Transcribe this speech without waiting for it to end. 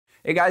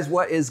Hey guys,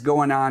 what is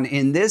going on?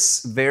 In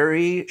this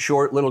very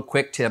short little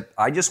quick tip,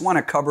 I just want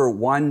to cover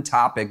one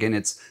topic, and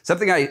it's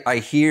something I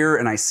hear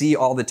and I see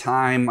all the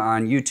time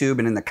on YouTube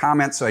and in the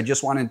comments, so I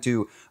just wanted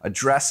to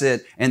address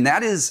it. And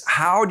that is,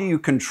 how do you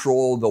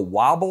control the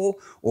wobble?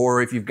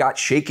 Or if you've got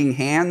shaking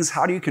hands,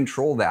 how do you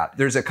control that?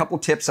 There's a couple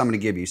tips I'm going to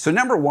give you. So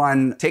number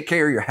one, take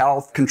care of your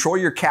health, control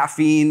your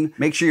caffeine,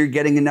 make sure you're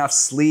getting enough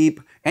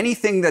sleep.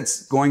 Anything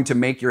that's going to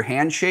make your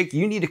hand shake,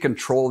 you need to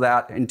control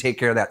that and take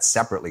care of that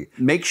separately.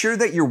 Make sure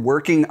that you're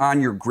working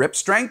on your grip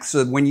strength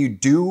so that when you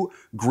do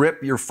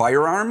grip your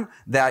firearm,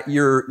 that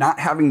you're not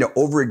having to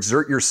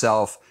overexert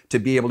yourself to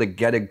be able to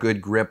get a good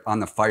grip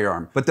on the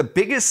firearm. But the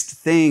biggest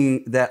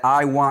thing that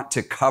I want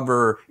to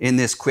cover in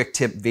this quick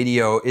tip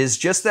video is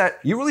just that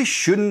you really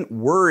shouldn't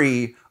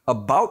worry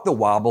about the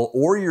wobble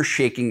or your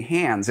shaking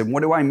hands. And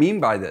what do I mean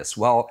by this?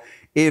 Well,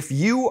 if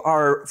you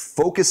are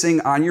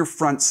focusing on your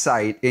front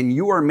sight and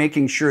you are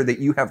making sure that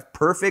you have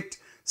perfect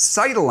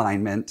sight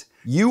alignment,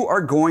 you are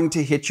going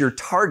to hit your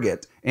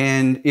target.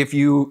 And if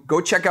you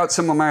go check out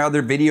some of my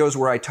other videos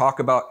where I talk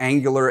about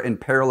angular and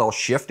parallel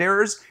shift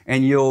errors,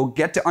 and you'll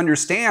get to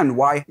understand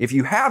why if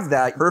you have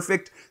that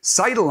perfect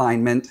sight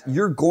alignment,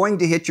 you're going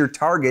to hit your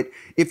target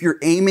if you're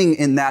aiming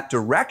in that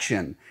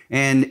direction.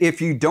 And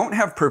if you don't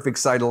have perfect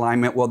sight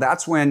alignment, well,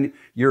 that's when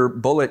your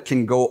bullet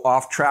can go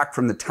off track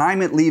from the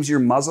time it leaves your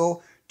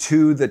muzzle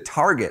to the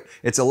target.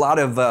 It's a lot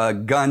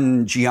of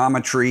gun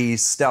geometry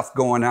stuff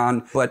going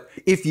on. But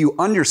if you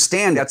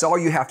understand, that's all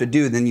you have to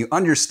do, then you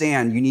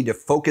understand you need to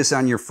focus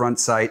on your front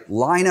sight,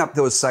 line up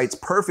those sights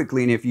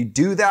perfectly. And if you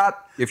do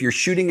that, if you're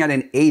shooting at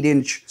an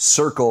 8-inch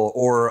circle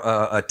or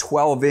a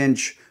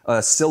 12-inch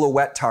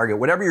silhouette target,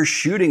 whatever you're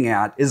shooting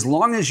at, as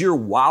long as your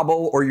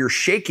wobble or your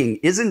shaking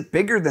isn't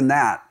bigger than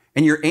that,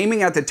 and you're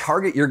aiming at the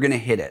target, you're gonna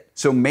hit it.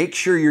 So make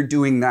sure you're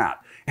doing that.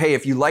 Hey,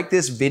 if you like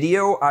this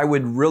video, I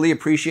would really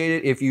appreciate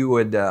it if you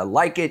would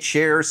like it,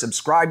 share,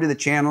 subscribe to the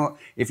channel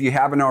if you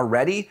haven't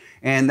already.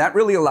 And that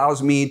really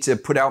allows me to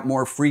put out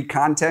more free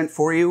content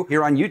for you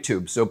here on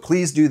YouTube. So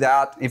please do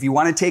that. If you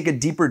want to take a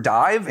deeper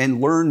dive and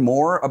learn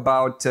more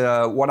about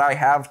what I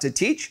have to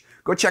teach,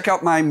 go check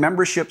out my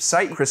membership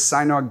site,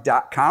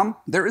 Sajnog.com.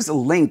 There is a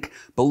link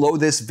below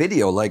this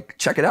video.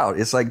 Check it out.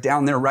 It's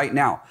down there right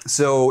now.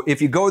 So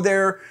if you go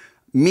there,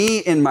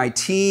 me and my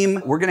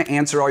team, we're gonna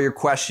answer all your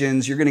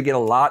questions. You're gonna get a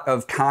lot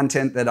of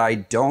content that I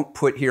don't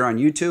put here on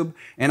YouTube.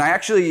 And I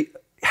actually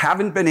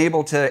haven't been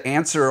able to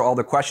answer all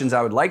the questions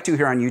I would like to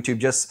here on YouTube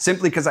just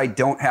simply because I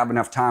don't have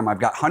enough time. I've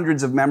got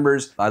hundreds of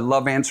members. I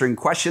love answering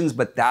questions,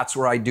 but that's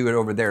where I do it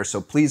over there. So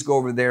please go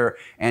over there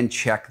and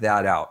check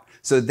that out.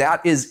 So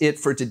that is it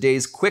for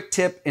today's quick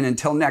tip. And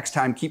until next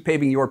time, keep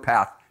paving your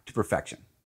path to perfection.